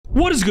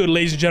What is good,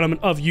 ladies and gentlemen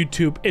of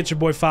YouTube? It's your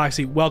boy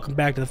Foxy. Welcome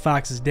back to the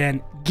Fox's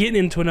Den. Getting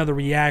into another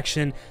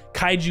reaction.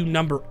 Kaiju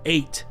number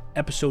 8,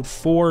 episode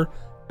 4.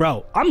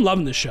 Bro, I'm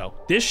loving this show.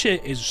 This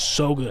shit is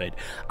so good.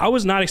 I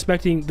was not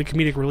expecting the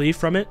comedic relief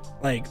from it.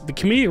 Like, the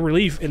comedic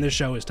relief in this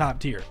show is top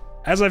tier.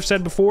 As I've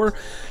said before,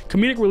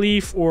 comedic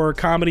relief or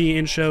comedy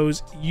in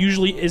shows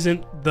usually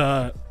isn't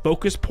the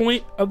focus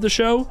point of the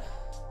show.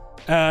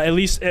 At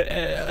least,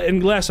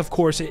 unless, of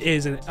course, it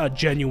is a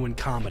genuine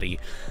comedy.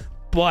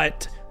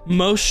 But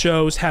most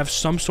shows have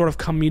some sort of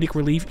comedic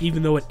relief,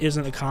 even though it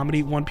isn't a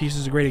comedy. One Piece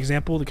is a great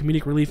example. The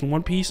comedic relief in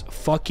One Piece,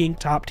 fucking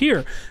top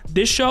tier.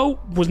 This show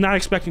was not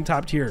expecting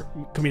top tier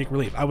comedic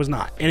relief. I was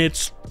not, and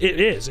it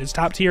is. It's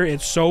top tier.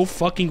 It's so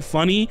fucking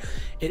funny.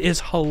 It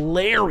is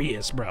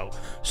hilarious, bro.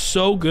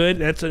 So good.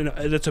 That's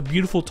a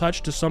beautiful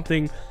touch to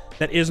something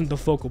that isn't the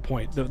focal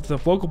point. The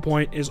focal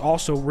point is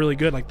also really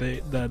good. Like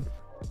the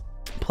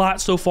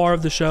plot so far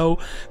of the show,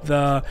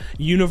 the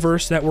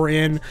universe that we're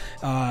in,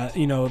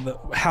 you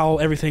know, how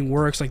everything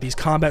works, like these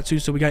combat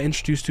suits that we got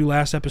introduced to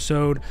last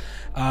episode,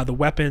 the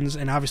weapons,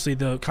 and obviously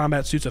the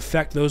combat suits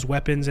affect those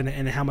weapons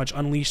and how much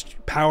unleashed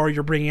power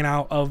you're bringing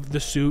out of the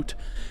suit,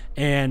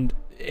 and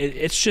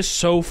it's just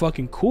so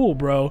fucking cool,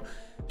 bro.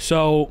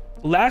 So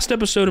last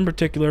episode in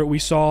particular, we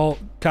saw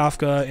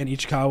Kafka and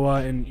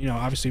Ichikawa, and you know,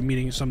 obviously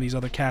meeting some of these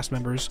other cast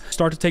members,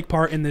 start to take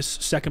part in this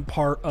second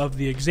part of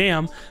the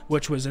exam,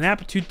 which was an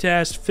aptitude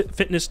test,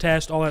 fitness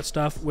test, all that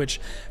stuff,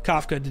 which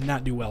Kafka did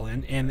not do well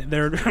in. And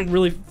they're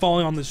really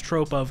falling on this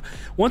trope of,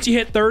 once you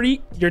hit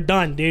 30, you're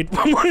done, dude.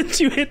 Once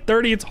you hit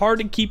 30, it's hard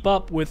to keep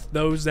up with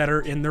those that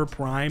are in their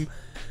prime,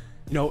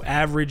 you know,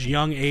 average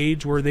young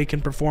age where they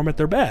can perform at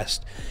their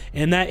best.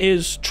 And that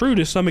is true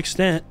to some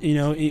extent, you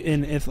know,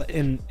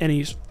 in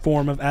any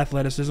form of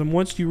athleticism.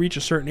 Once you reach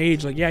a certain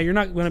age, like, yeah, you're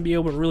not going to be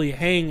able to really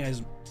hang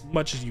as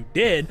much as you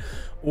did,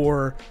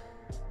 or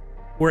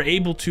were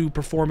able to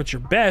perform at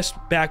your best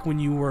back when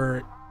you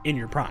were in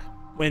your prime,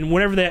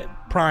 whenever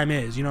that prime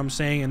is, you know what I'm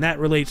saying? And that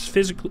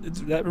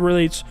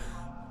relates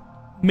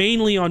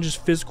mainly on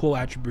just physical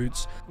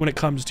attributes when it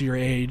comes to your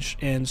age.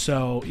 And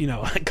so, you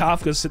know,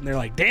 Kafka's sitting there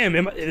like, damn,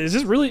 is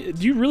this really,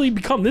 do you really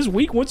become this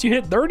weak once you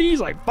hit 30?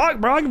 He's like, fuck,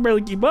 bro, I can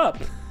barely keep up.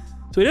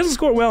 So he doesn't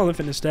score well in the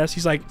fitness test.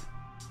 He's like,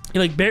 at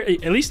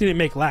least he didn't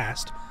make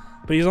last,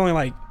 but he's only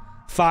like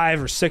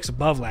 5 or 6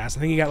 above last. I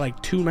think he got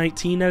like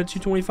 219 out of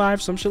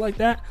 225, some shit like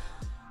that.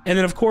 And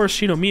then of course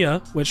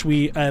Shinomiya, which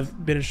we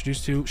have been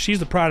introduced to, she's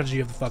the prodigy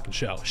of the fucking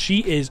show.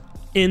 She is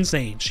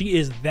insane. She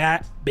is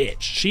that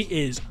bitch. She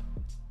is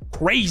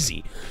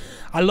crazy.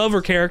 I love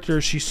her character.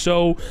 She's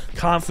so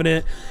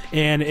confident,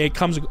 and it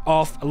comes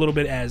off a little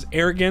bit as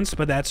arrogance,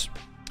 but that's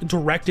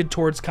directed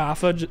towards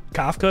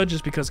Kafka,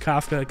 just because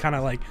Kafka kind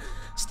of like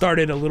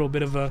started a little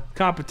bit of a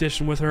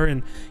competition with her,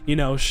 and you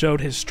know, showed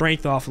his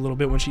strength off a little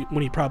bit when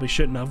he probably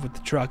shouldn't have, with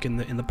the truck in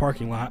the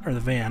parking lot, or the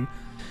van.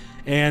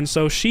 And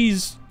so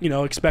she's, you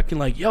know, expecting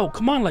like, yo,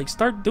 come on, like,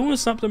 start doing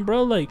something,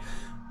 bro. Like,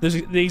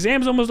 the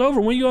exam's almost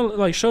over. When you gonna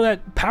like show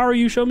that power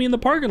you showed me in the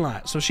parking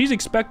lot? So she's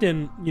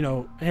expecting, you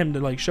know, him to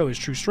like show his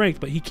true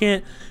strength, but he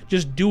can't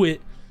just do it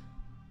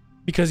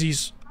because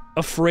he's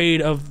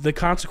afraid of the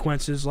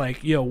consequences.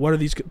 Like, yo, what are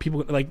these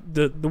people like?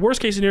 The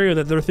worst case scenario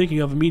that they're thinking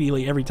of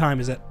immediately every time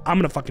is that I'm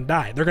gonna fucking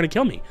die. They're gonna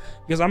kill me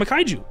because I'm a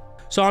kaiju.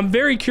 So I'm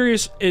very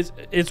curious.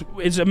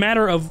 It's a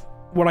matter of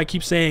what I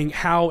keep saying,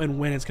 how and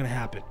when it's gonna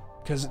happen,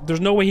 because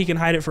there's no way he can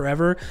hide it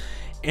forever,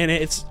 and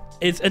it's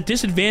a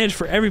disadvantage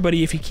for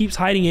everybody if he keeps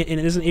hiding it and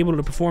isn't able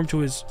to perform to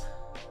his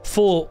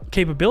full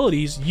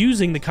capabilities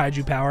using the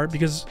kaiju power.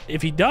 Because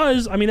if he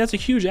does, I mean, that's a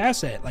huge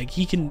asset. Like,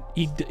 he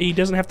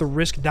doesn't have to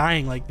risk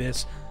dying like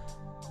this,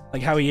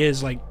 like how he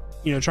is, like,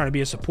 you know, trying to be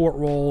a support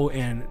role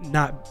and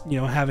not, you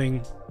know,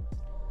 having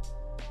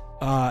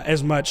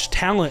as much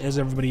talent as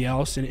everybody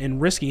else, and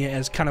risking it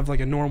as kind of like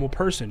a normal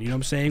person, you know what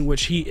I'm saying?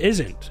 Which he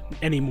isn't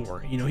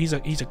anymore. You know,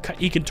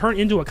 he can turn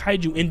into a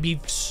kaiju and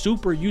be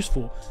super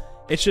useful.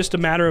 It's just a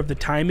matter of the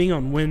timing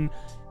on when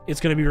it's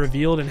going to be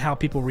revealed and how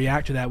people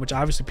react to that, which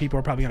obviously people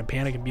are probably going to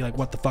panic and be like,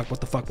 what the fuck,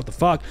 what the fuck, what the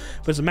fuck?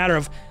 But it's a matter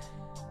of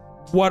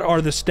what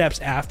are the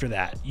steps after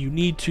that. You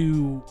need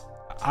to,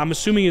 I'm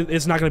assuming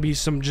it's not going to be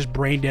some just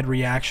brain dead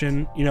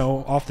reaction, you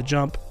know, off the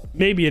jump.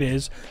 Maybe it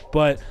is,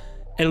 but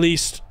at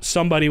least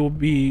somebody will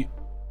be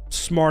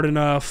smart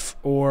enough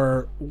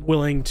or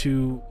willing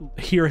to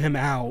hear him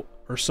out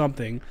or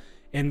something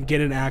and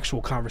get an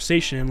actual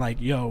conversation like,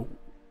 yo,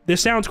 this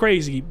sounds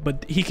crazy,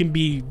 but he can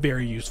be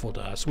very useful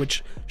to us,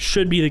 which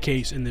should be the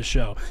case in this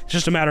show. It's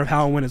just a matter of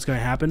how and when it's going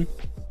to happen.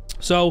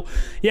 So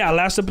yeah,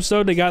 last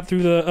episode they got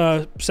through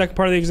the second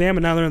part of the exam,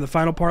 and now they're in the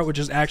final part, which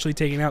is actually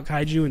taking out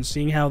kaiju and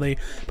seeing how they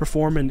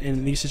perform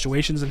in these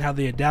situations and how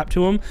they adapt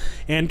to them.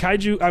 And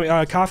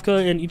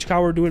Kafka and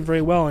Ichikawa are doing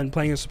very well and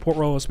playing a support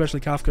role,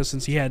 especially Kafka,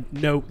 since he had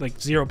no, like,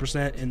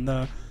 0% in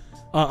the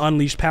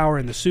unleashed power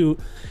in the suit.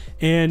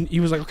 And he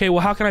was like, okay,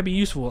 well, how can I be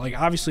useful? Like,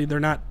 obviously they're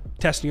not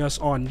testing us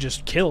on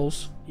just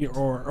kills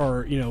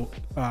or you know,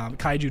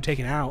 kaiju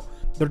taken out,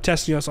 they're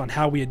testing us on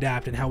how we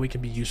adapt and how we can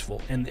be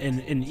useful. And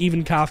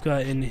even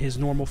Kafka in his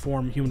normal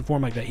form, human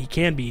form like that, he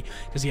can be,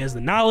 because he has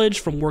the knowledge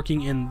from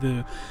working in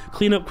the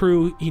cleanup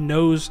crew. He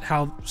knows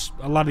how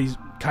a lot of these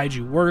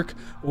kaiju work,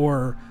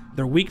 or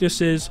their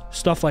weaknesses,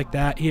 stuff like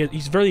that.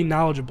 He's very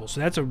knowledgeable,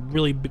 so that's a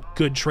really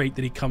good trait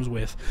that he comes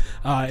with.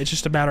 It's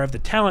just a matter of the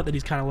talent that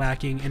he's kind of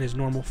lacking in his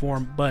normal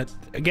form. But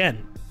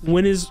again,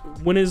 when is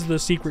the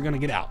secret gonna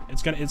get out?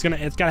 It's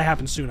gotta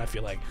happen soon. I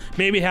feel like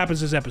maybe it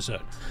happens this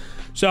episode.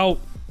 So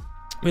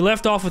we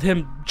left off with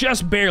him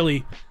just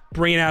barely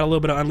bringing out a little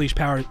bit of unleashed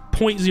power,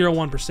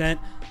 0.01%,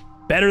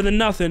 better than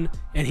nothing,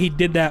 and he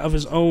did that of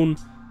his own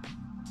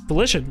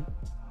volition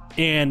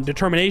and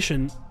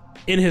determination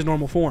in his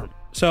normal form.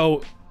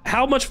 So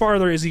how much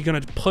farther is he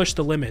going to push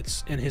the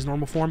limits in his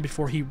normal form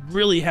before he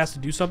really has to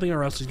do something,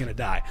 or else he's going to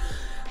die?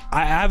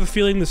 I have a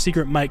feeling the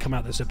secret might come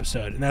out this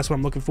episode, and that's what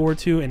I'm looking forward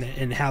to,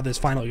 and how this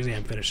final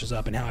exam finishes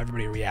up and how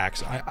everybody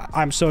reacts.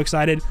 I'm so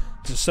excited.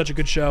 This is such a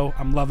good show.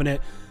 I'm loving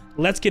it.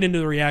 Let's get into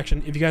the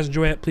reaction. If you guys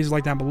enjoy it, please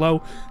like down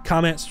below,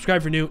 comment, subscribe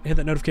if you're new, hit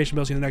that notification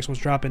bell so you know the next one's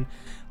dropping.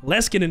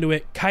 Let's get into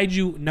it.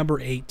 Kaiju number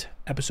 8,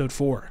 episode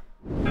 4.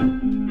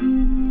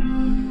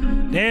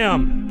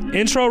 Damn,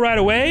 intro right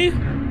away.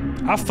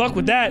 I fuck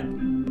with that.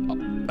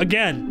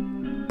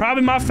 Again,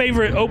 probably my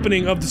favorite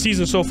opening of the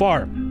season so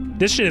far.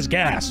 This shit is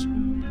gas.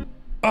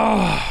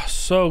 Oh,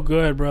 so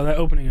good, bro. That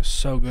opening is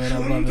so good. I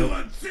love it.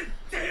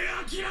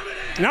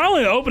 Not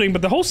only the opening,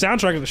 but the whole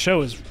soundtrack of the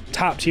show is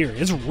top tier.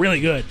 It's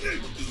really good.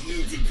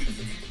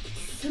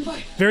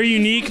 Very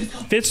unique,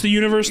 fits the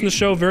universe in the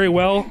show very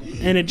well,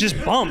 and it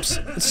just bumps.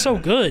 It's so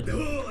good.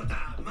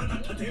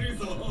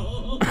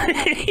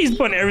 He's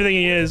putting everything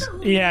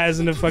he has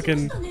into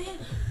fucking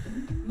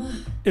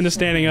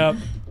standing up.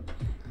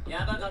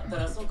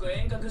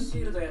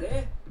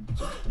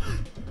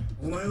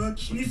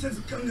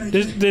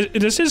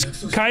 Does his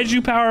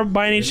kaiju power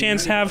by any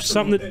chance have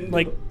something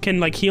that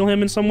can heal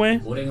him in some way?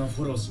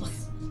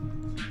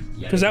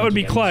 Because that would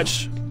be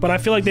clutch. But I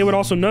feel like they would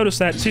also notice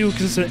that too,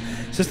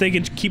 since they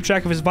can keep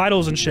track of his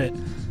vitals and shit.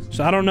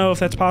 So I don't know if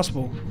that's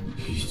possible.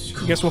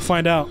 I guess we'll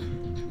find out.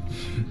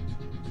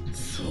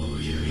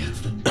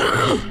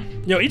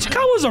 Yo,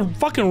 Ichikawa's a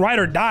fucking ride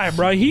or die,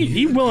 bro.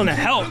 He willing to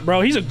help,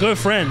 bro. He's a good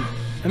friend,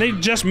 and they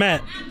just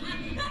met.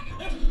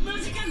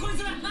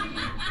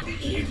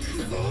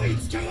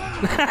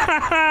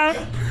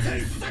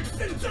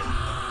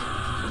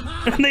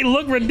 And they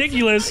look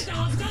ridiculous.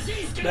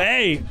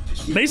 Hey,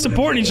 they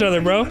support each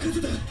other, bro.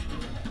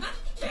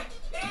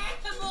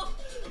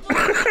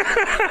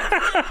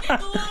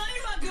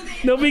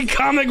 They'll be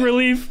comic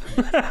relief.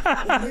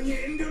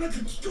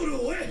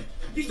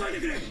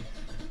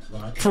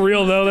 For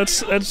real though,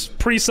 that's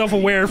pretty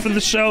self-aware for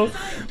the show.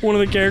 One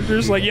of the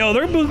characters, like, yo,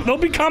 they'll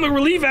be comic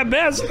relief at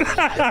best.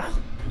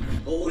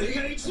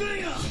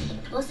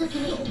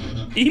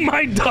 Eat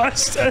my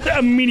dust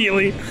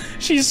immediately.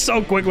 She's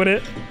so quick with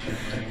it.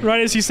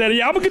 Right as he said,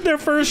 yeah, I'm gonna get there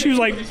first. She was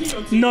like,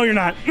 no, you're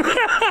not.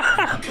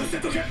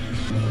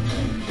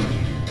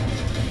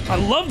 I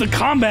love the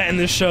combat in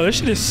this show. This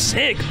shit is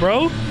sick,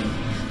 bro.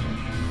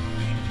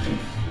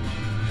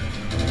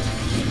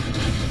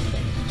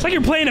 It's like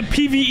you're playing a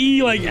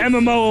PvE like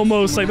MMO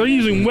almost. Like they're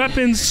using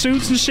weapons,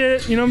 suits and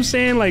shit. You know what I'm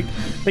saying? Like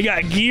they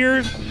got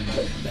gear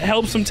that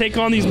helps them take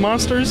on these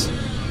monsters.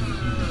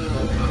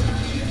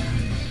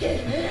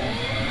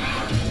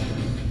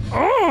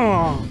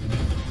 Oh.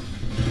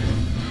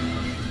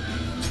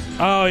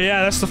 Oh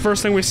yeah, that's the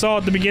first thing we saw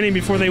at the beginning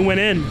before they went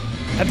in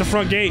at the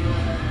front gate.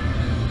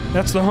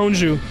 That's the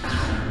Honju.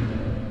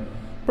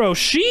 Bro,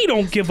 she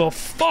don't give a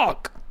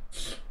fuck.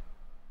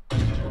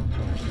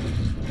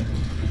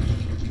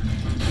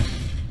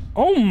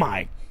 Oh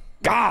my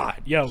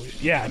god. Yo,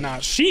 yeah, nah,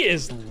 she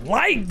is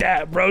like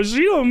that, bro.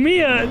 She and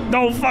Mia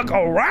don't fuck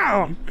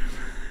around.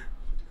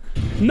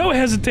 No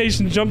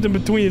hesitation, jumped in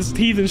between his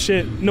teeth and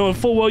shit, knowing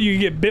full well you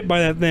can get bit by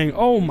that thing.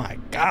 Oh my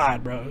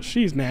god, bro.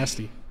 She's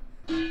nasty.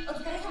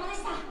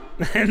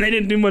 And they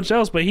didn't do much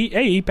else, but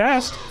he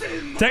passed.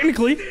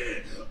 Technically.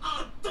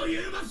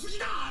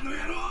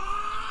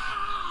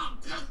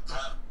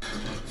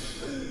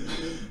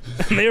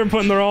 And they were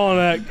putting their all on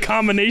that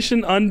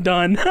combination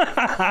undone.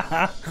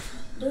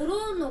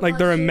 Like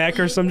they're a mech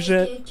or some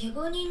shit.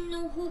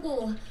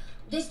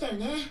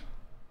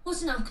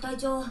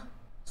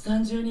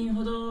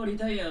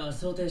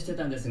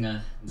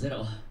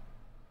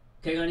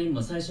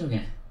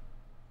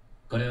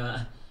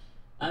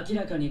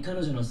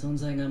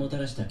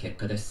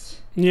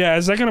 Yeah,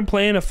 is that gonna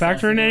play in a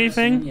factor in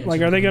anything?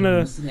 Like, are they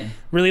gonna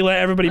really let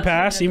everybody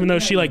pass, even though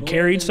she like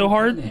carried so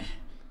hard?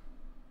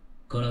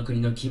 I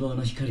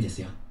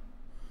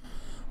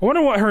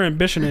wonder what her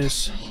ambition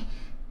is.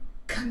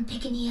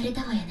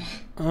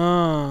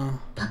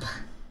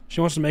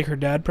 She wants to make her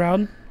dad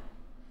proud.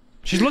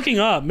 She's looking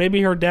up.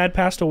 Maybe her dad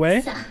passed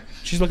away.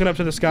 She's looking up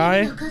to the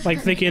sky,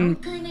 like thinking,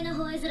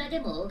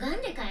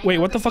 wait,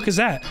 what the fuck is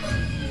that?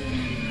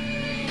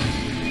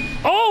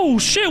 Oh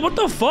shit, what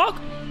the fuck?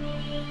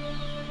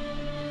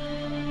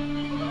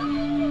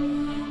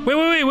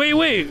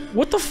 Wait.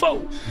 What the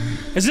fuck?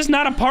 Is this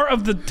not a part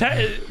of the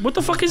what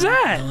the fuck is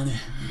that?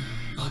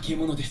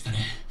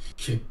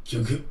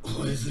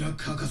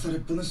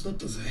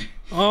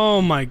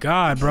 Oh my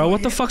god, bro.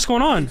 What the fuck's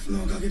going on?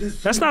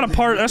 That's not a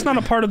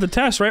part of the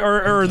test, right?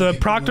 Or the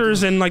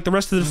proctors and like the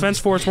rest of the defense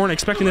force weren't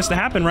expecting this to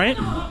happen, right?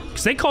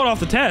 Because they called off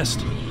the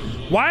test.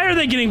 Why are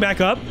they getting back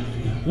up?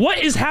 What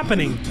is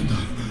happening?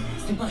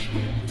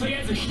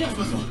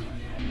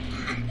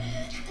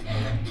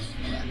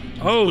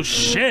 Oh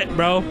shit,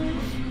 bro.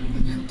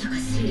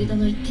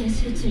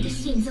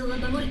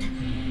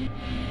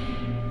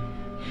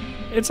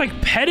 It's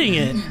like petting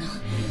it.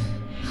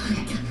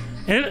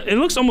 And it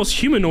looks almost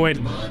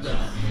humanoid.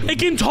 It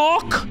can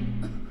talk?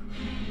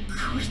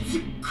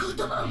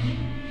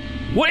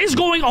 What is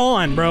going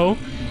on, bro?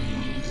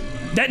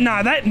 That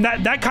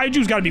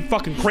kaiju's gotta be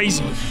fucking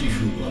crazy.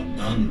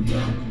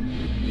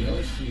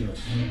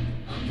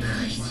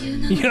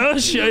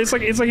 Yosh, it's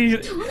like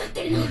he's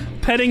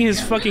petting his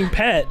fucking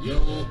pet.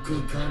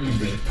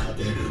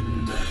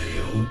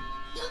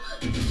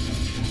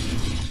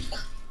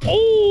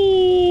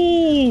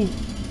 Oh!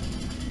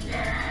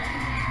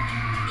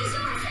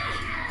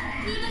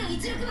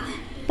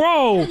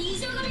 Bro!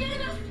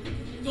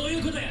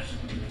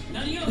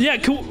 Yeah,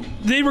 cool.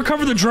 They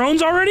recover the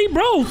drones already?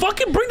 Bro,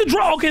 fucking bring the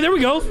drone. Okay, there we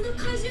go.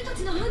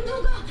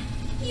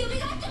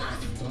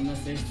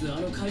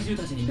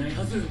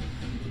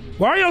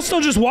 Why are y'all still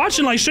just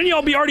watching? Like, shouldn't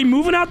y'all be already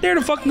moving out there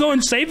to fucking go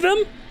and save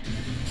them?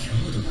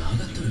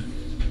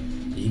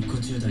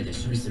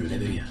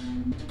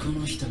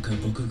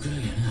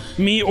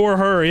 Me or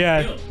her,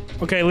 yeah.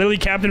 Okay, literally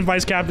captain,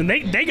 vice captain.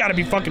 They gotta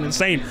be fucking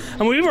insane. I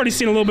mean, we've already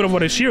seen a little bit of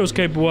what Ishiro's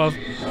capable of,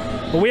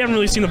 but we haven't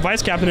really seen the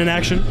vice captain in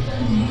action.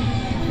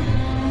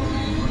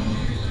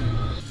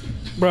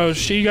 Bro,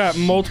 she got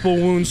multiple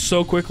wounds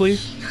so quickly.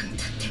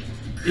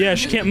 Yeah,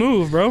 she can't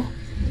move, bro.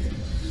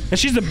 And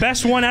she's the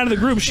best one out of the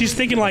group. She's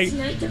thinking like,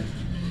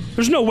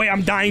 there's no way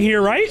I'm dying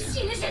here, right?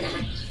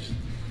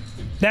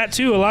 That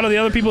too, a lot of the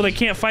other people that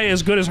can't fight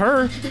as good as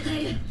her,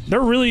 they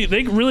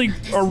really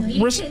are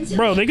risk,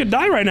 bro, they could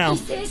die right now.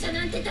 For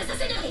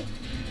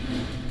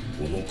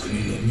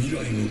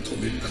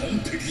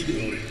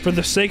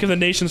the sake of the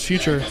nation's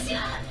future.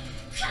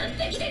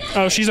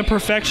 Oh, she's a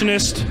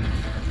perfectionist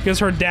because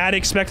her dad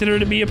expected her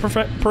to be a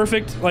perfect for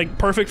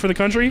the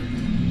country.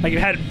 Like, it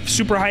had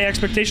super high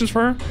expectations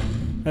for her.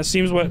 That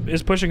seems what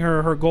is pushing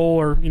her goal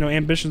or, you know,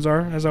 ambitions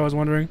are, as I was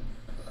wondering.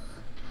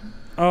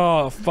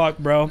 Oh, fuck,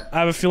 bro. I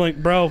have a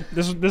feeling, bro,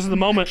 this is the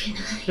moment.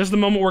 This is the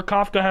moment where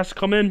Kafka has to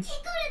come in.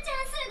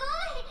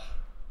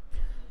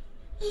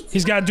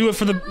 He's got to do it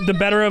for the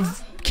better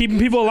of keeping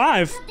people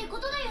alive. You know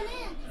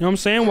what I'm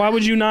saying? Why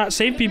would you not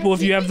save people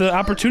if you have the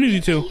opportunity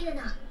to?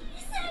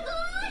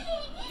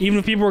 Even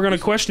if people are going to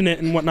question it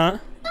and whatnot.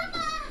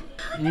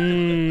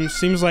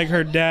 Seems like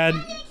her dad,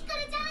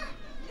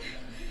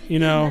 you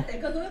know,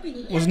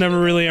 was never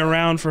really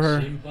around for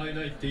her.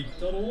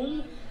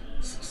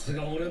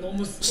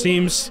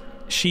 Seems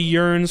she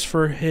yearns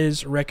for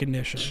his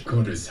recognition.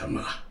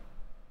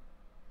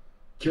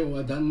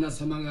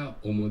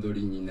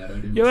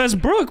 Yo, that's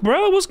Brooke,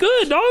 bro. What's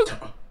good,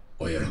 dog?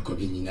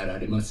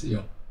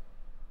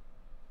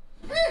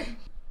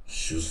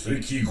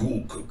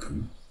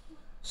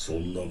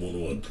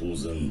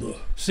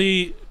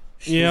 See,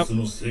 yep.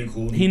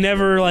 He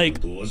never, like,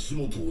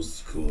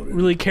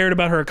 really cared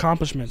about her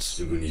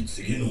accomplishments.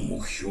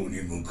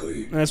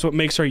 That's what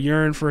makes her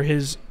yearn for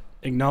his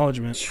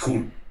acknowledgement.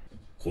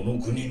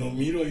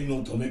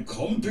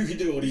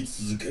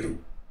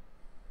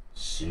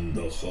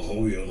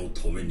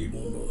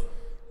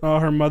 Oh,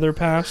 her mother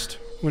passed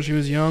when she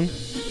was young.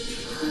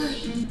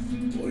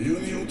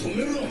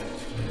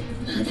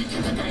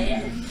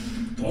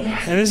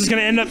 And this is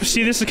gonna end up.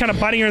 See, this is kind of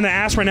biting her in the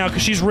ass right now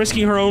because she's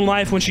risking her own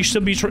life when she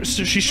should be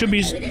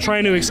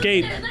trying to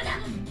escape.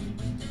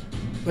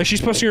 Like,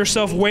 she's pushing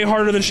herself way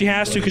harder than she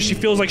has to because she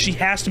feels like she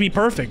has to be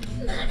perfect.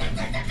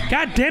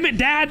 God damn it,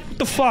 Dad! What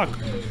the fuck?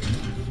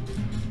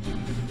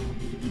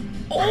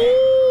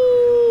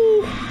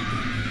 Oh,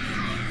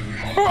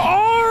 her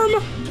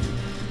arm.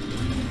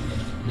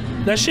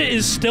 That shit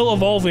is still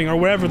evolving, or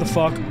whatever the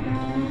fuck.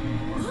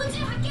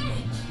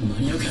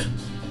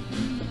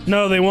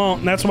 No, they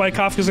won't. That's why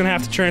Kafka's gonna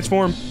have to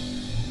transform.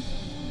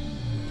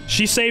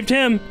 She saved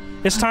him.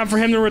 It's time for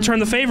him to return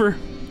the favor.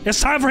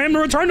 It's time for him to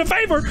return the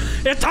favor.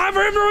 It's time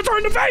for him to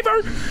return the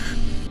favor.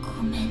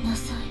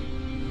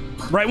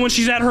 Right when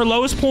she's at her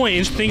lowest point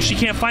and she thinks she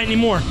can't fight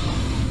anymore.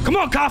 Come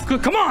on,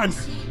 Kafka, come on.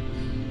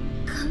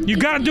 You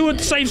gotta do it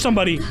to save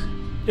somebody.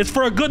 It's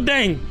for a good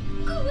thing.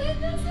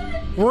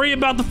 Worry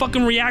about the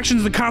fucking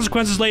reactions and the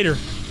consequences later.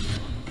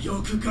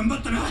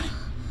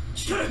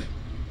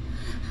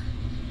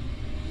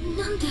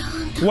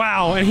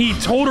 Wow, and he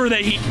told her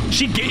that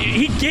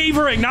he gave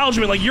her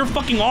acknowledgement, like, you're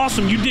fucking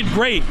awesome, you did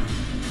great.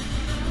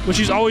 Which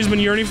she's always been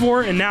yearning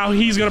for, and now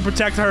he's gonna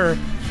protect her.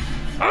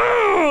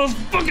 Oh, let's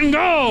fucking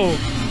go!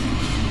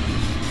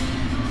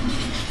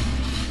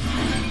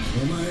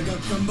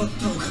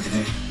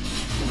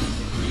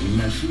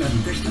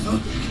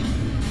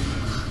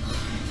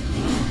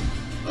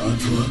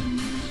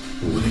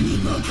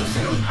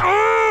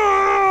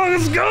 Oh,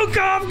 let's go,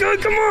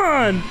 Kafka, come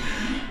on!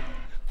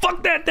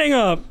 Fuck that thing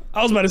up!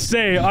 I was about to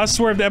say, I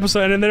swear if the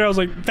episode ended there, I was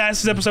like,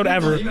 fastest episode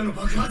ever.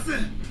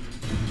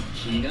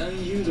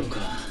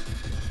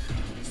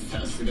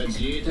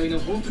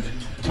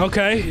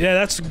 Okay, yeah,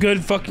 that's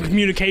good fucking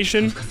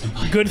communication.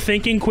 Good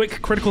thinking,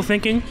 quick, critical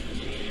thinking.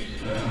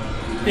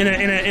 In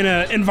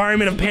a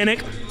environment of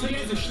panic.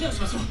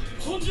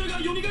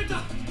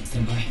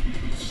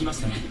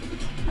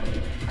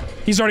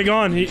 He's already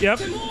gone. Yep.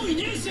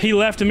 He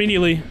left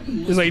immediately.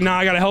 He's like, nah,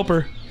 I gotta help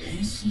her.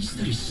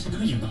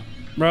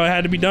 Bro, it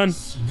had to be done.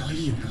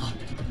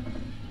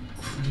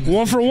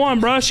 1 for 1,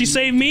 bro. She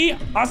saved me,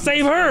 I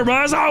save her, bro.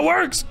 That's how it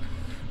works.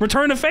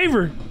 Return the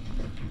favor.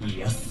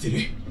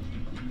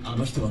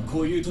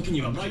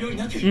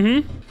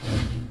 Mm-hmm.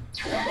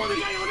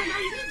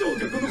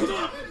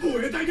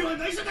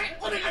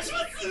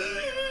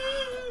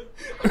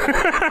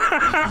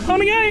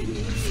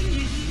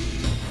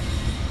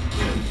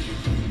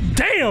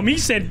 Damn, he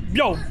said,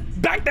 yo,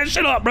 back that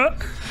shit up, bro.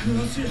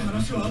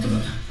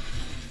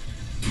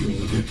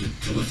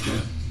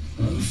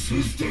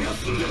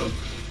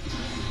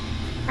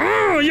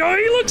 Oh, yo,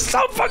 he looks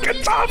so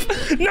fucking tough.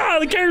 Nah,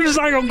 the character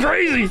design go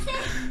crazy.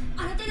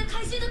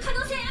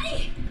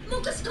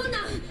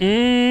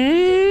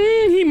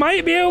 He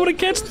might be able to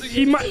catch.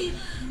 He might.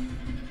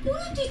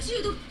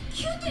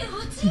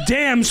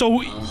 Damn,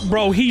 so,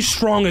 bro, he's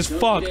strong as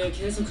fuck.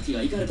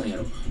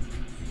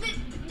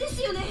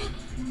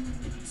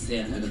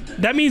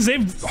 That means they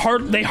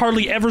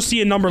hardly ever see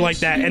a number like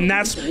that, and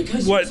that's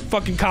what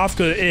fucking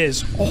Kafka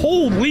is.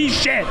 Holy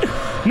shit!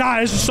 Nah,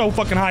 this is so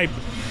fucking hype.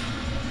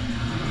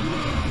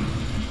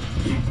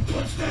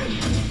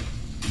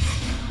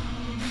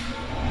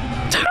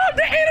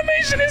 The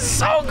animation is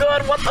so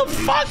good. What the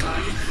fuck?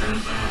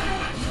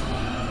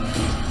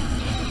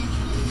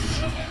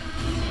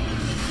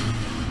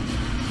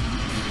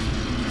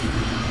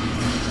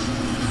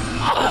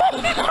 Oh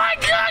my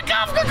god,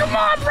 Kafka, come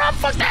on, bro,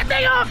 fuck that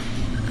thing up.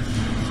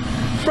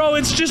 Bro,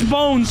 it's just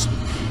bones.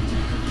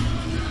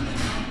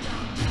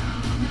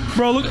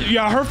 Bro, look,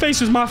 yeah, her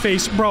face is my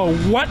face. Bro,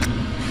 what?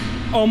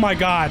 Oh my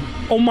god.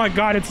 Oh my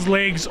god, its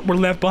legs were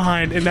left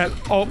behind in that,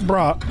 oh,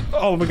 bro.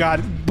 Oh my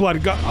god,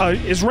 blood,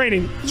 it's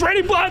raining. It's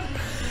raining blood.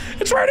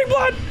 It's raining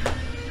blood.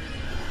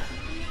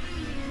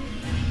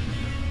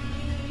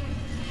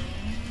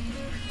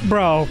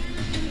 Bro.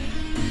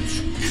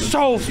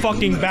 So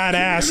fucking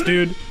badass,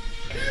 dude.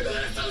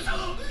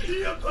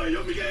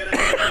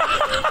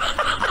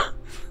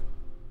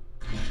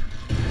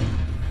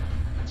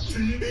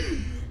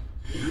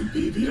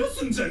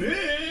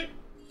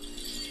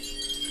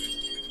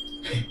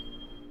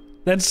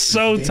 That's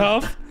so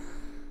tough.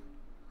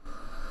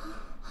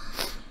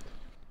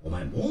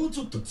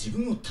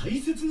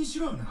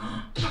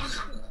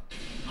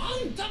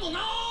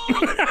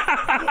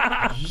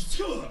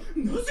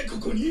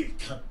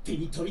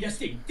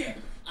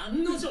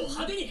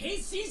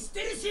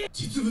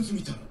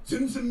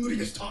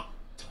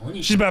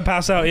 She's about to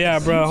pass out, yeah,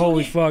 bro.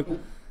 Holy fuck.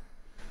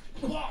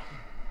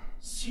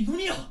 See,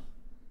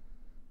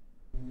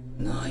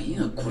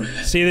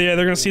 they're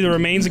gonna see the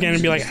remains again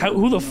and be like,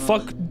 who the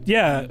fuck?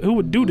 Yeah, who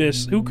would do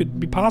this? Who could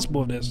be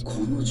possible of this?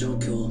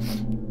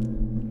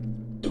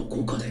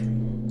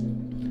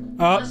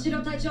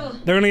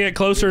 They're gonna get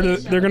closer to.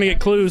 They're gonna get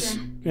clues.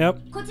 Yep.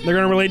 They're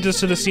gonna relate this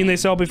to the scene they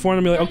saw before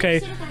and be like,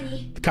 okay,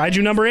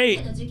 Kaiju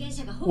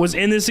No.8 was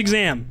in this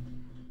exam.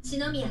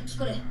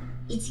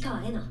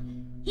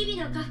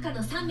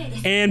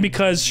 And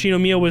because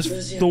Shinomiya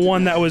was the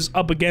one that was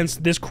up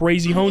against this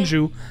crazy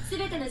Honju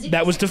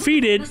that was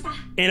defeated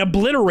and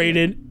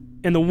obliterated,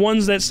 and the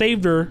ones that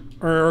saved her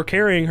or are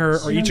carrying her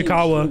are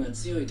Ichikawa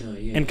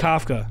and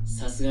Kafka.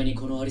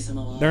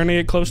 They're gonna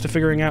get close to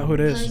figuring out who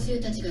it is.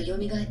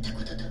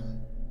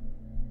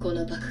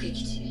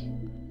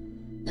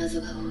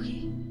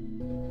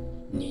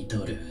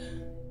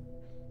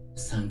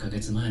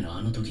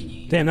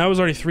 Damn, that was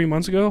already 3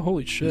 months ago?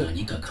 Holy shit.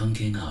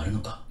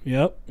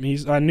 Yep,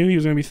 I knew he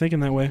was gonna be thinking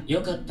that way.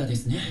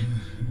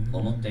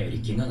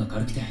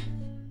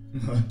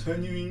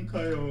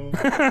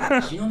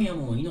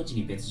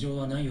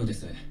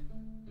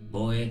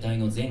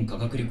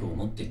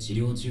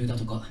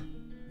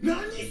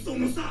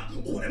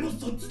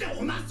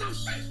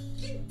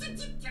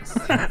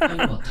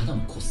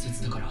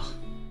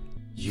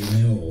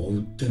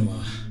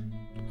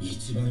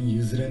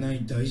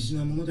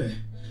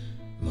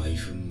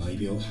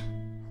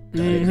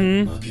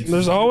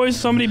 There's always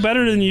somebody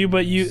better than you,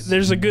 but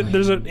there's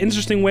an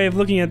interesting way of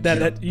looking at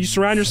that you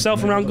surround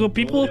yourself around good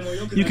people,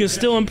 you can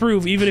still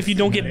improve, even if you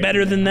don't get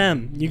better than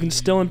them. You can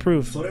still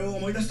improve.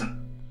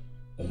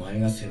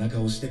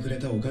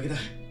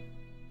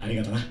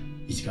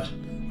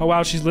 Oh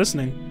wow, she's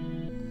listening.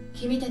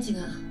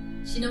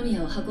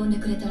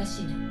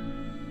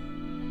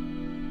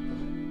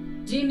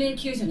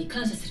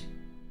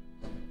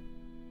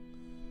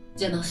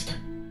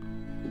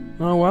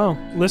 Oh wow,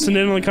 listened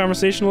in on the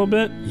conversation a little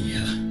bit.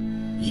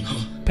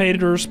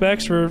 Paid her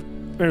respects for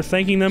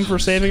thanking them for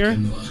saving her.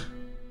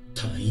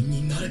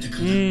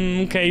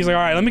 Okay, he's like,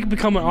 all right, let me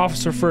become an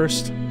officer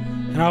first,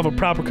 and I'll have a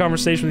proper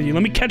conversation with you.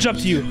 Let me catch up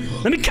to you.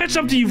 Let me catch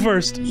up to you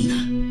first.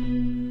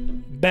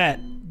 Bet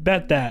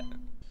that.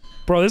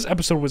 Bro, this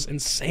episode was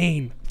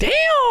insane.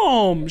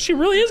 Damn! She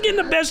really is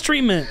getting the best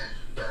treatment.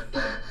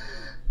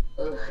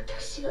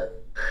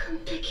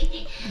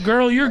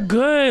 Girl, you're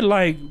good.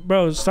 Like,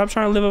 bro, stop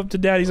trying to live up to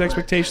daddy's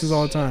expectations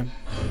all the time.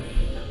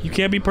 You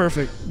can't be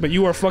perfect, but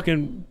you are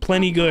fucking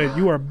plenty good.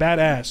 You are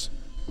badass.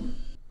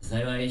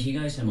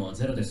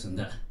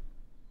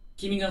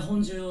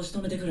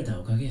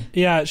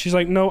 Yeah, she's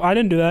like, no, I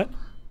didn't do that.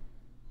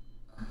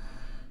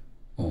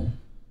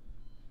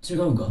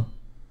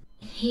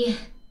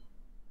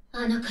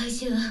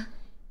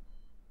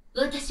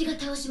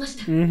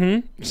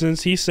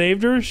 Since he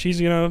saved her,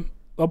 she's gonna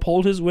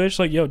uphold his wish.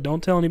 Like, yo,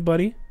 don't tell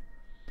anybody.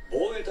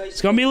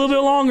 It's gonna be a little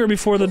bit longer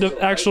before the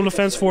actual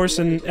defense force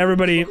and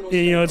everybody,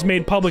 you know, it's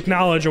made public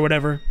knowledge or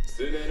whatever.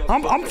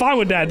 I'm fine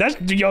with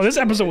that. Yo, this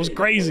episode was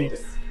crazy.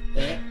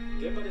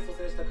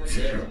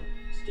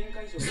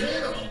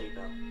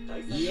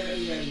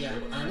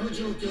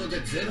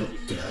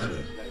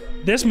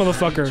 This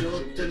motherfucker.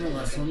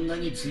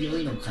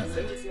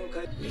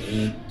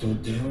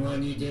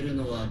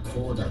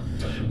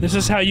 This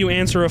is how you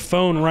answer a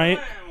phone, right?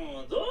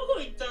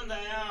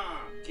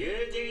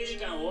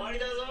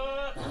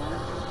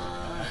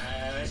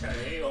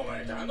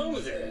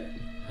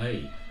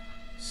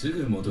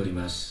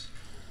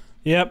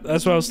 Yep,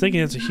 that's what I was thinking.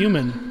 It's a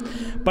human.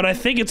 But I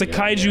think it's a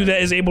kaiju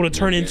that is able to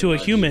turn into a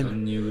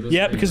human.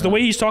 Yeah, because the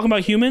way he's talking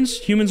about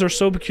humans are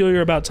so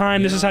peculiar about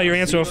time. This is how you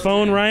answer a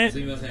phone, right?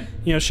 You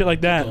know, shit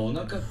like that.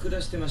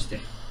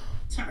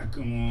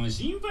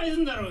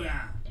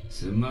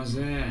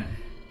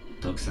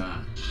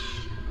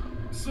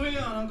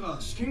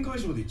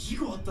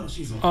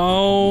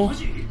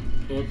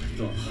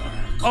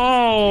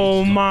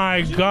 Oh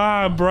my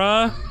god,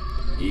 bruh.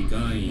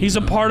 He's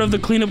a part of the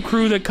cleanup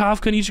crew that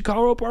Kafka and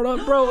Ichikawa are part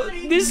of, bro.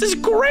 This is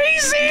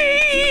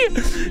crazy.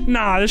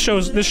 Nah, this show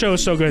is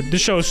so good.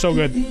 This show is so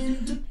good.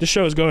 This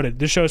show is goated.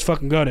 This show is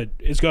fucking goated.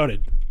 It's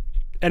goated.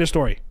 End of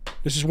story.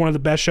 This is one of the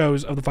best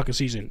shows of the fucking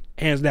season,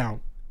 hands down.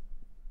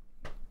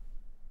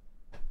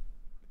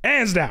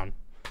 Hands down.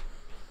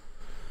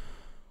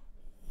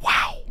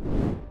 Wow.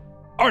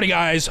 Alrighty,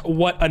 guys.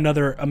 What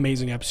another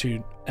amazing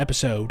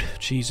episode.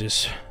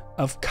 Jesus,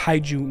 of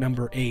Kaiju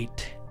 #8.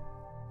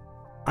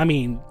 I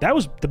mean, that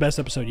was the best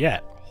episode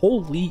yet.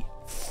 Holy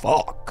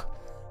fuck.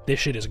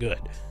 This shit is good.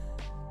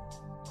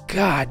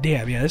 God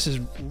damn, yeah, this is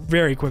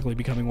very quickly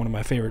becoming one of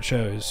my favorite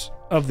shows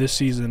of this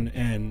season,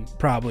 and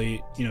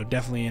probably, you know,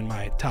 definitely in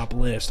my top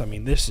list. I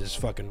mean, this is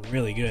fucking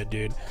really good,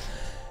 dude.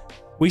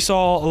 We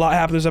saw a lot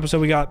happen this episode.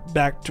 We got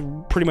back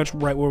to pretty much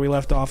right where we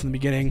left off in the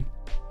beginning.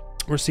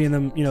 We're seeing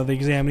them, you know, the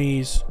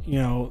examinees, you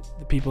know,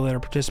 the people that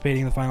are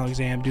participating in the final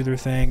exam do their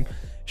thing.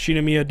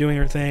 Shinomiya doing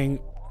her thing,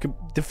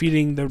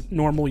 defeating the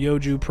normal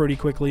Yoju pretty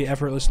quickly,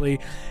 effortlessly,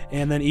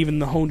 and then even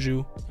the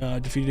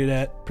Honju defeated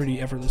that pretty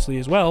effortlessly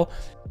as well.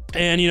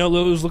 And, you know,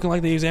 it was looking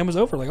like the exam was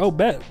over, like, oh,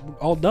 bet,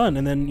 all done.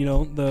 And then, you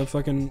know, the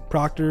fucking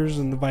proctors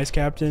and the vice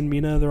captain,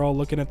 Mina, they're all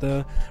looking at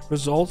the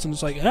results, and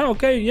it's like, oh,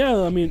 okay,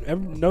 yeah, I mean,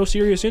 no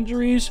serious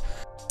injuries.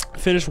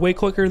 Finished way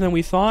quicker than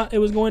we thought it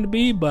was going to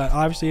be, but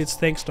obviously it's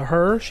thanks to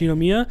her,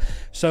 Shinomiya.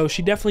 So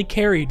she definitely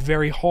carried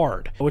very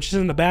hard, which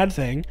isn't a bad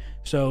thing.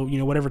 So, you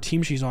know, whatever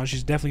team she's on,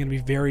 she's definitely going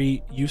to be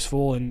very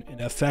useful and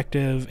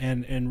effective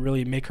and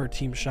really make her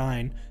team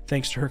shine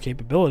thanks to her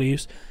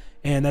capabilities.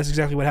 And that's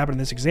exactly what happened in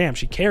this exam.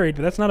 She carried,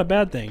 but that's not a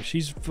bad thing.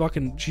 She's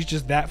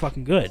just that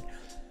fucking good.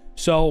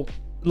 So,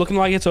 looking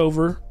like it's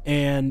over,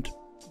 and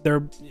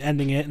they're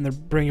ending it, and they're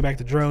bringing back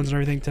the drones and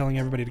everything, telling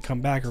everybody to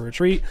come back or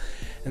retreat.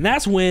 And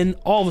that's when,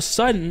 all of a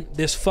sudden,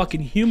 this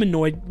fucking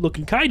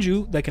humanoid-looking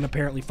kaiju that can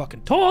apparently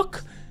fucking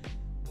talk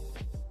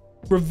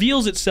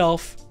reveals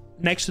itself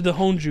next to the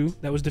Honju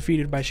that was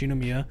defeated by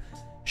Shinomiya,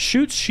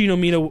 shoots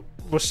Shinomiya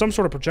with some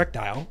sort of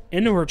projectile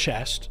into her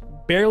chest,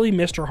 barely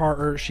missed her heart,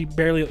 or she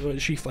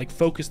like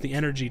focused the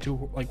energy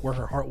to like where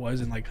her heart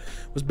was, and like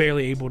was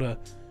barely able to,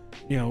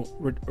 you know,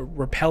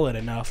 repel it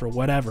enough or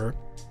whatever.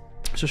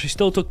 So she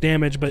still took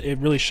damage, but it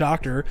really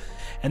shocked her.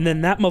 And then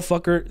that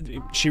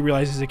motherfucker, she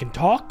realizes it can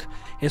talk.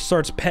 It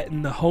starts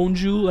petting the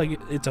Honju like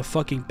it's a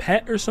fucking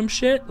pet or some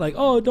shit. Like,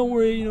 oh, don't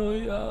worry, you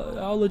know,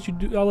 I'll let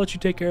you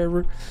take care of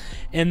her.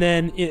 And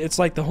then it's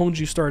like the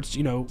Honju starts,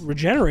 you know,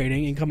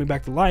 regenerating and coming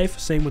back to life.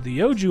 Same with the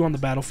Yoju on the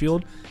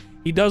battlefield.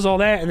 He does all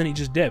that and then he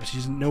just dips.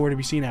 He's nowhere to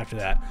be seen after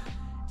that.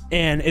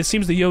 And it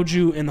seems the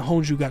Yoju and the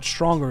Honju got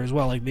stronger as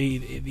well. Like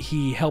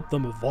he helped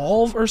them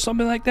evolve or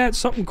something like that.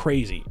 Something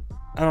crazy.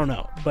 I don't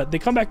know, but they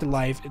come back to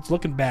life. It's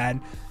looking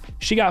bad.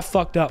 She got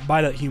fucked up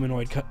by that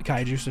humanoid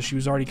kaiju, so she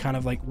was already kind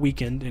of like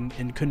weakened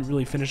and couldn't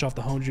really finish off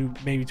the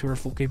Honju maybe to her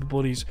full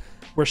capabilities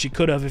where she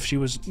could have if she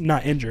was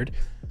not injured.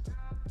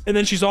 And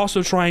then she's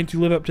also trying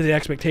to live up to the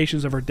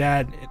expectations of her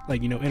dad,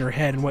 like, you know, in her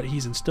head and what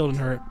he's instilled in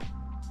her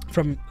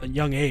from a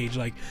young age,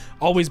 like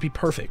always be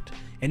perfect.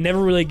 and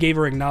never really gave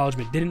her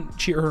acknowledgement, didn't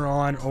cheer her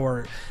on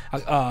or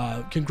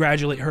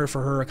congratulate her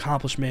for her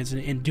accomplishments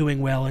and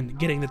doing well and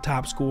getting the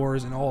top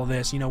scores and all of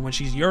this, you know, when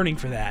she's yearning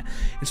for that.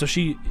 And so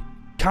she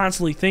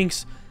constantly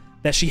thinks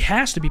that she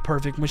has to be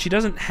perfect when she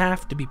doesn't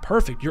have to be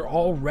perfect. You're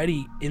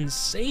already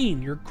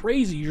insane. You're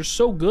crazy. You're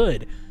so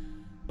good.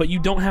 But you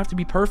don't have to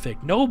be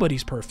perfect.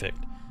 Nobody's perfect.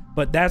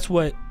 But that's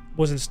what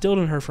was instilled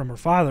in her from her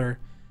father,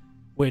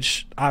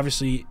 which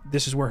obviously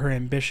this is where her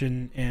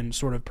ambition and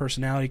sort of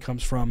personality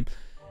comes from.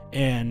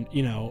 And,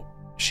 you know,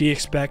 she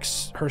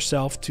expects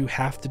herself to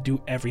have to do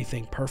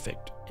everything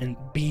perfect and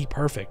be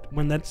perfect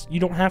when you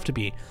don't have to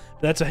be.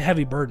 That's a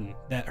heavy burden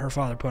that her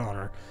father put on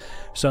her.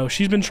 So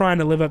she's been trying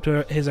to live up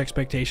to his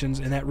expectations,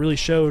 and that really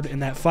showed in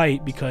that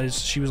fight, because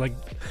she was like,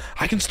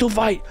 I can still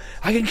fight.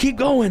 I can keep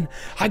going.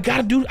 I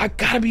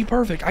gotta be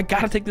perfect. I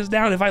gotta take this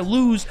down. If I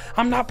lose,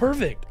 I'm not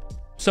perfect.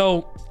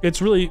 So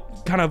it's really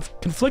kind of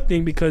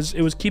conflicting, because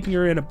it was keeping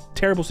her in a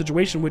terrible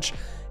situation, which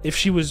if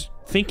she was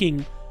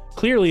thinking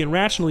clearly and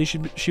rationally, she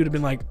would have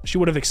been like, she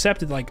would have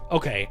accepted, like,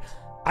 okay,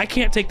 I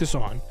can't take this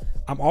on.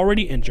 I'm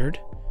already injured.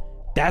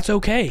 That's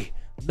okay.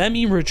 Let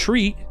me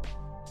retreat,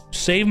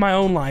 save my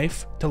own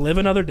life to live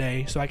another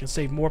day so I can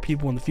save more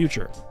people in the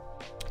future.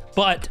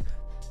 But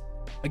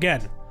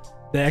again,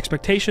 the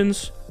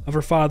expectations of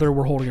her father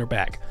were holding her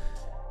back,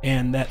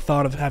 and that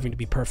thought of having to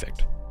be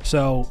perfect.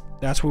 So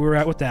that's where we were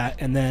at with that.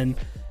 And then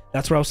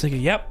that's where I was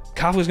thinking, yep,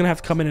 Kafka's gonna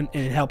have to come in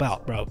and help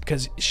out, bro,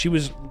 because she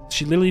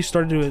literally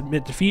started to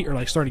admit defeat, or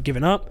like started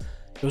giving up.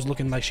 It was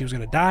looking like she was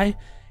gonna die.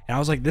 And I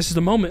was like, this is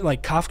the moment,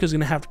 like Kafka's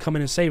gonna have to come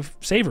in and save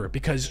her,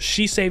 because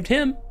she saved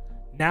him.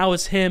 Now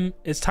it's him.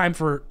 It's time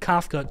for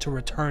Kafka to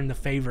return the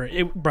favor.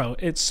 Bro,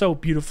 it's so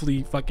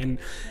beautifully fucking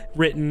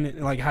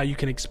written, like how you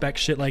can expect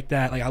shit like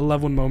that. Like I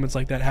love when moments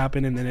like that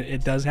happen, and then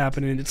it does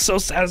happen, and it's so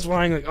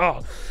satisfying. Like,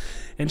 oh.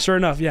 And sure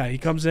enough, yeah, he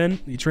comes in,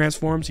 he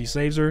transforms, he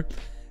saves her,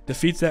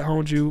 defeats that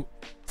Honju,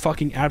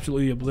 fucking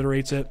absolutely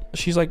obliterates it.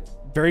 She's like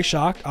very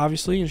shocked,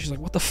 obviously, and she's like,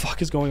 what the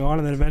fuck is going on?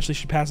 And then eventually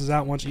she passes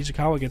out once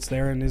Ichikawa gets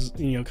there and is,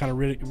 you know, kind of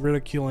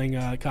ridiculing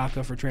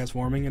Kafka for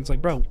transforming. And it's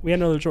like, bro, we had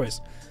no other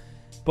choice.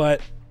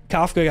 But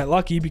Kafka got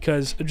lucky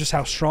because of just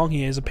how strong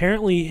he is.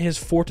 Apparently his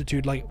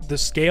fortitude, like the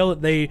scale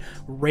that they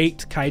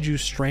rate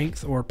Kaiju's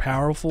strength or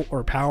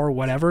power,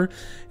 whatever,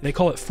 they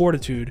call it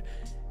fortitude.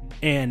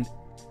 And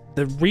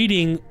the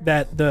reading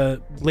that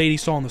the lady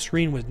saw on the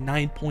screen was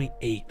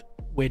 9.8,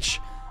 which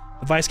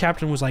the vice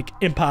captain was like,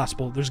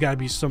 impossible. There's got to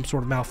be some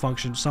sort of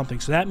malfunction, something.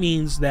 So that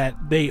means that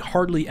they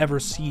hardly ever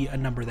see a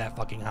number that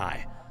fucking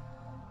high.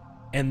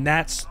 And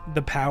that's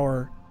the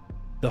power,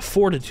 the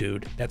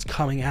fortitude that's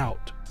coming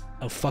out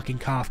of fucking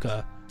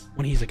Kafka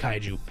when he's a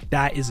kaiju.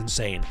 That is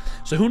insane.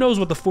 So who knows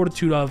what the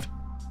fortitude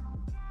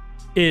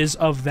is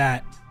of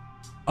that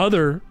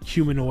other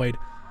humanoid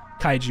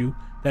kaiju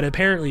that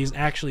apparently is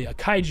actually a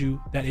kaiju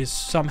that is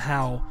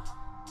somehow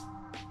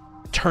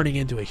turning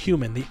into a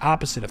human, the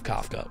opposite of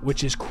Kafka,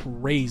 which is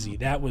crazy.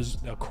 That was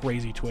a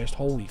crazy twist.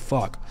 Holy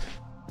fuck.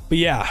 But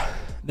yeah,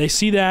 they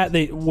see that.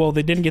 They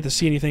didn't get to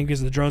see anything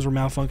because the drones were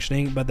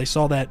malfunctioning, but they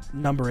saw that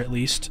number at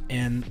least,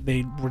 and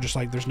they were just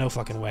like, there's no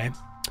fucking way.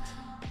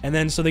 And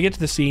then so they get to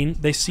the scene,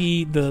 they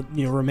see the,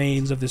 you know,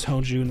 remains of this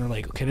Honju, and they're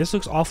like, okay, this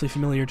looks awfully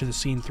familiar to the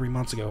scene 3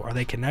 months ago. Are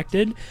they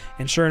connected?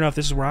 And sure enough,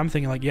 this is where I'm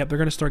thinking, like, yep, they're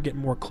gonna start getting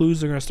more clues,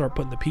 they're gonna start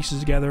putting the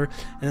pieces together.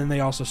 And then they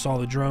also saw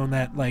the drone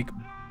that, like,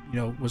 you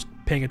know, was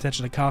paying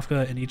attention to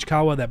Kafka and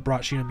Ichikawa that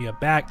brought Shinomiya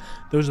back.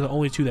 Those are the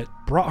only two that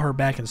brought her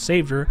back and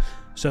saved her.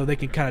 So they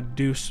can kind of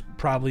deduce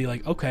probably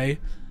like, okay,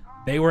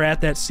 they were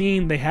at that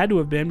scene. They had to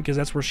have been, because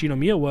that's where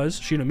Shinomiya was.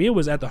 Shinomiya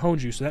was at the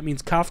Honju, so that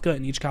means Kafka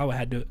and Ichikawa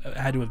had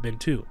to have been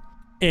too.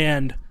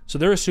 And so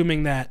they're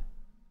assuming that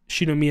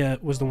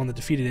Shinomiya was the one that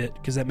defeated it,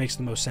 because that makes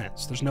the most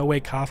sense. There's no way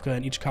Kafka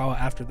and Ichikawa,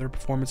 after their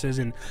performances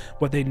and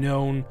what they'd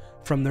known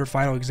from their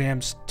final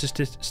exams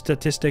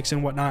statistics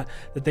and whatnot,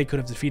 that they could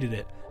have defeated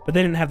it. But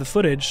they didn't have the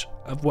footage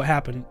of what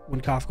happened when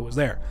Kafka was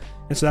there.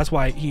 And so that's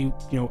why he, you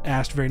know,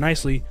 asked very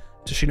nicely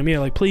to Shinomiya,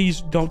 like,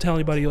 please don't tell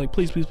anybody, like,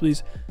 please, please,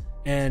 please.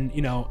 And,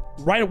 you know,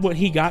 right when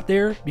he got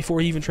there,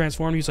 before he even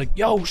transformed, he's like,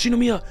 yo,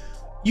 Shinomiya,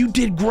 you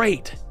did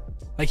great.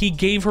 Like, he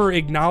gave her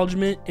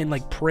acknowledgement and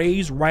like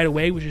praise right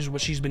away, which is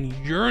what she's been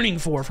yearning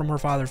for from her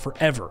father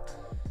forever.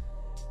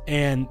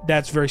 And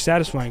that's very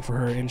satisfying for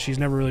her, and she's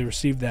never really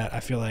received that,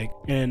 I feel like.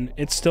 And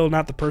it's still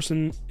not the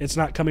person, it's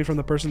not coming from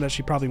the person that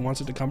she probably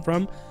wants it to come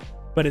from,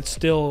 but it's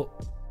still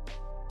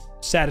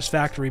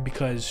satisfactory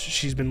because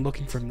she's been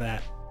looking for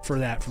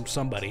that from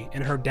somebody,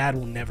 and her dad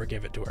will never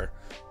give it to her.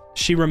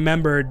 She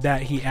remembered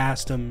that he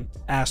asked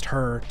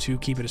her to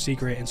keep it a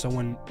secret, and so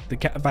when the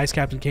vice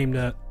captain came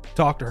to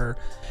talk to her,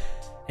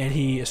 and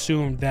he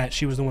assumed that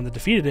she was the one that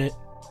defeated it,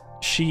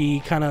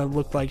 she kind of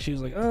looked like she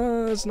was like,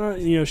 it's not,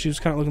 you know, she was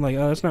kind of looking like,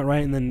 it's not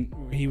right. And then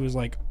he was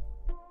like,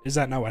 is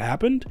that not what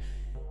happened?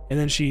 And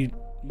then she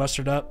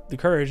mustered up the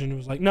courage and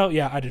was like, no,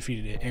 yeah, I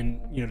defeated it, and,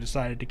 you know,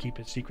 decided to keep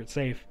his secret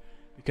safe,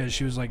 because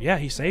she was like, yeah,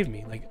 he saved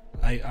me, like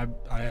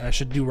I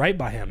should do right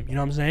by him, you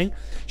know what I'm saying?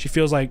 She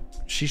feels like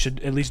she should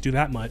at least do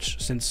that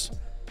much, since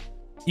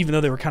even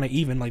though they were kind of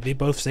even, like they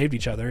both saved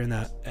each other, and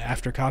that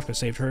after Kafka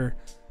saved her,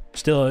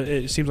 still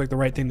it seems like the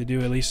right thing to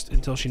do, at least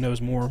until she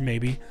knows more,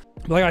 maybe.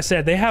 But like I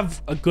said, they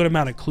have a good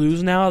amount of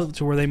clues now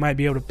to where they might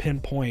be able to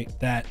pinpoint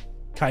that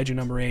Kaiju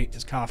number 8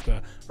 is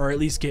Kafka, or at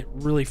least get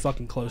really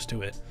fucking close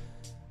to it.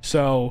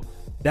 So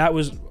that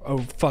was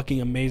a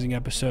fucking amazing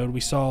episode. We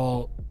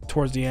saw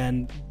towards the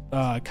end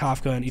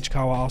Kafka and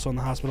Ichikawa also in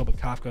the hospital, but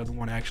Kafka the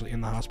one actually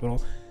in the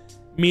hospital.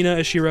 Mina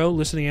Ishiro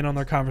listening in on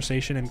their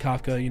conversation, and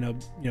Kafka, you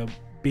know,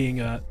 being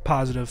a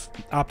positive,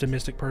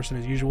 optimistic person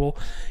as usual,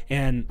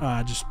 and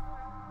just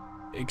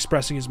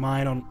expressing his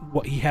mind on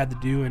what he had to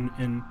do,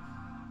 and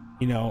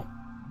you know,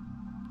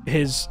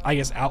 his, I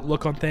guess,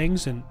 outlook on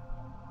things. And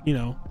you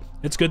know,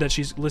 it's good that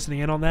she's listening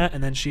in on that.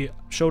 And then she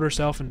showed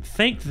herself and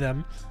thanked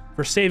them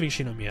for saving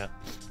Shinomiya,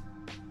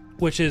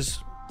 which is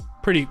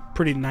pretty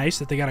nice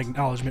that they got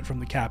acknowledgement from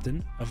the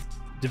captain of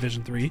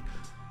Division 3.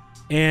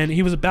 And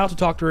he was about to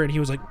talk to her, and he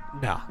was like,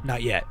 no,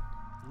 not yet.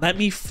 Let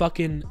me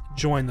fucking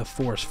join the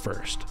force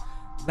first.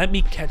 Let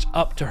me catch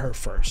up to her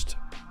first.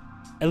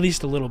 At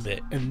least a little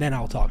bit, and then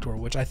I'll talk to her,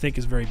 which I think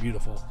is very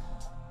beautiful.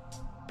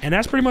 And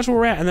that's pretty much where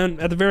we're at. And then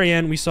at the very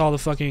end, we saw the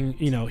fucking,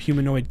 you know,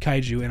 humanoid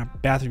kaiju in a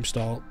bathroom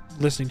stall,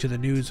 listening to the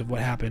news of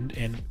what happened,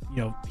 and, you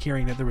know,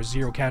 hearing that there was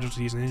 0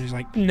 casualties, and then he's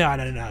like, no,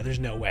 there's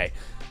no way.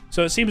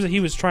 So it seems that he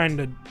was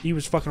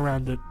fucking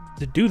around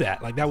to do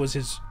that. Like, that was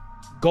his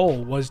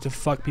goal, was to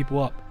fuck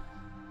people up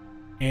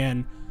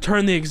and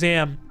turn the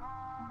exam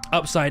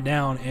upside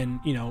down and,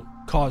 you know,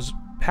 cause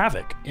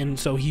havoc. And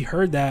so he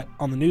heard that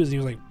on the news, and he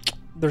was like,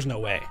 there's no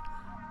way.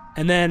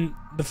 And then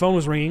the phone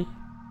was ringing.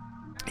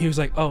 He was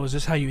like, oh, is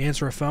this how you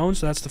answer a phone?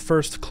 So that's the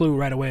first clue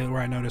right away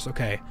where I noticed,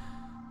 okay,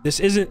 this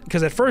isn't,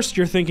 because at first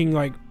you're thinking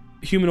like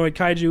humanoid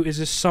kaiju, is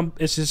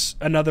this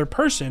another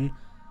person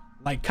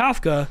like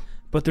Kafka,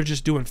 but they're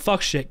just doing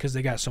fuck shit because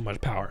they got so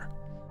much power.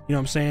 You know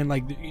what I'm saying?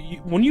 Like,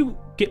 when you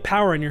get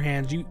power in your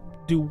hands, you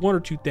do one or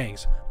two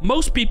things.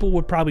 Most people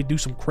would probably do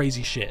some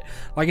crazy shit.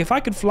 Like, if I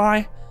could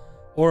fly,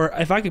 or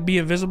if I could be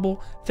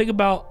invisible, think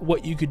about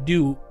what you could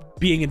do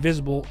being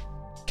invisible,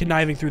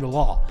 conniving through the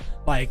law.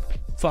 Like,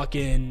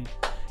 fucking,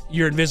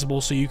 you're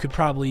invisible, so you could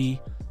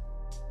probably,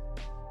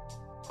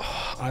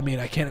 I mean,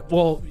 I can't,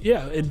 well,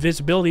 yeah,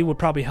 invisibility would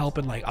probably help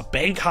in like a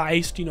bank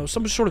heist, you know,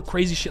 some sort of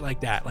crazy shit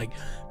like that. Like,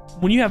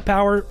 when you have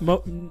power,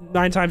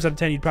 9 times out of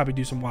 10, you'd probably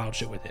do some wild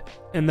shit with it.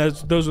 And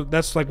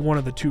that's like one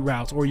of the 2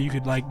 routes. Or you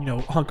could, like, you know,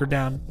 hunker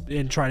down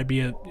and try to be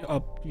a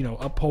you know,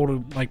 uphold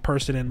a like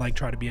person and like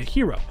try to be a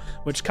hero,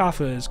 which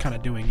Kafka is kind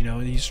of doing. You know,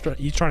 he's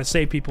trying to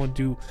save people and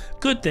do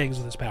good things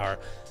with his power.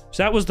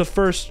 So that was the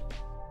first,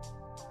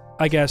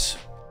 I guess,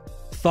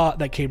 thought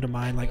that came to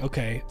mind. Like,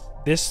 okay,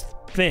 this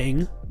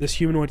thing, this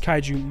humanoid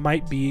kaiju,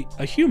 might be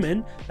a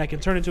human that can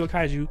turn into a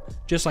kaiju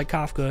just like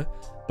Kafka,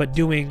 but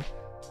doing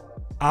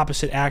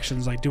opposite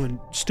actions, like doing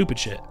stupid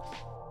shit.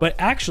 But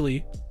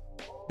actually,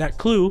 that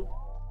clue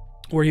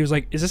where he was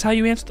like, is this how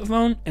you answer the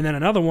phone? And then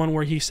another one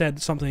where he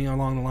said something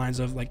along the lines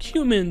of like,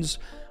 humans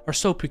are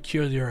so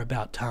peculiar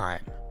about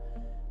time.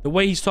 The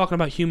way he's talking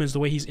about humans, the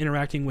way he's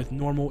interacting with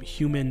normal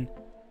human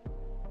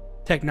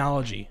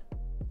technology,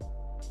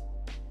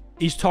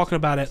 he's talking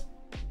about it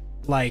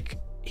like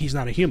he's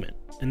not a human.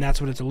 And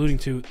that's what it's alluding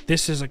to.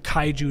 This is a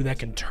kaiju that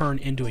can turn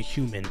into a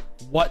human.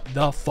 What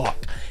the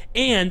fuck?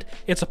 And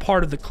it's a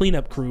part of the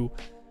cleanup crew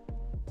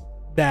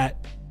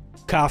that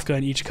Kafka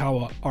and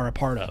Ichikawa are a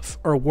part of,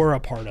 or were a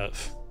part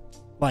of.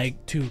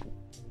 Like, dude,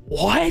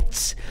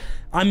 what?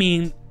 I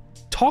mean,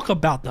 talk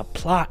about the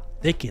plot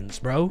thickens,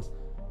 bro.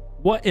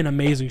 What an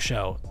amazing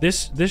show.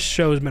 This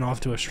show has been off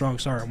to a strong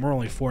start, and we're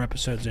only 4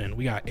 episodes in.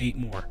 We got 8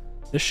 more.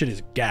 This shit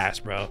is gas,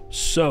 bro.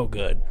 So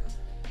good.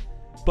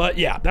 But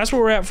yeah, that's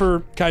where we're at for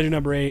Kaiju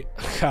number 8.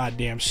 God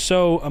damn,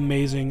 so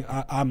amazing.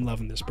 I'm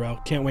loving this, bro.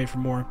 Can't wait for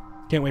more.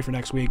 Can't wait for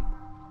next week.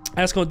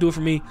 That's going to do it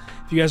for me.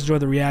 If you guys enjoyed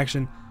the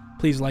reaction,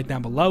 please like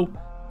down below,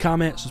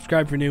 comment,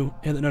 subscribe if you're new,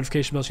 hit the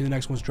notification bell so the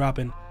next one's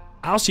dropping.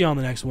 I'll see you on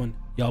the next one.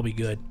 Y'all be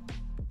good.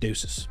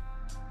 Deuces.